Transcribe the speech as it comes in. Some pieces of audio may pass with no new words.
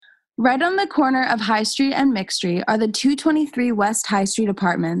Right on the corner of High Street and Mick Street are the 223 West High Street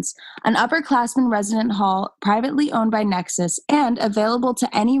Apartments, an upperclassmen resident hall privately owned by Nexus and available to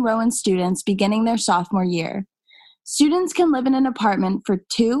any Rowan students beginning their sophomore year. Students can live in an apartment for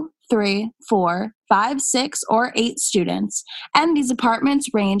 2, 3, 4, 5, 6, or 8 students, and these apartments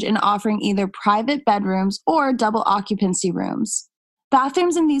range in offering either private bedrooms or double occupancy rooms.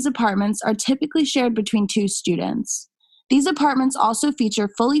 Bathrooms in these apartments are typically shared between 2 students. These apartments also feature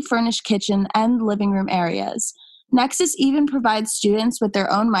fully furnished kitchen and living room areas. Nexus even provides students with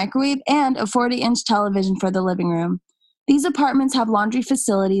their own microwave and a 40-inch television for the living room. These apartments have laundry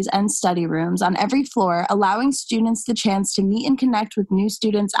facilities and study rooms on every floor, allowing students the chance to meet and connect with new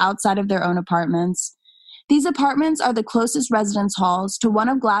students outside of their own apartments. These apartments are the closest residence halls to one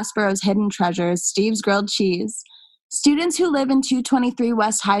of Glassborough's hidden treasures, Steve's Grilled Cheese. Students who live in 223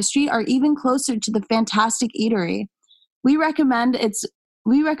 West High Street are even closer to the fantastic eatery. We recommend its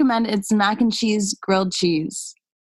mac and cheese grilled cheese.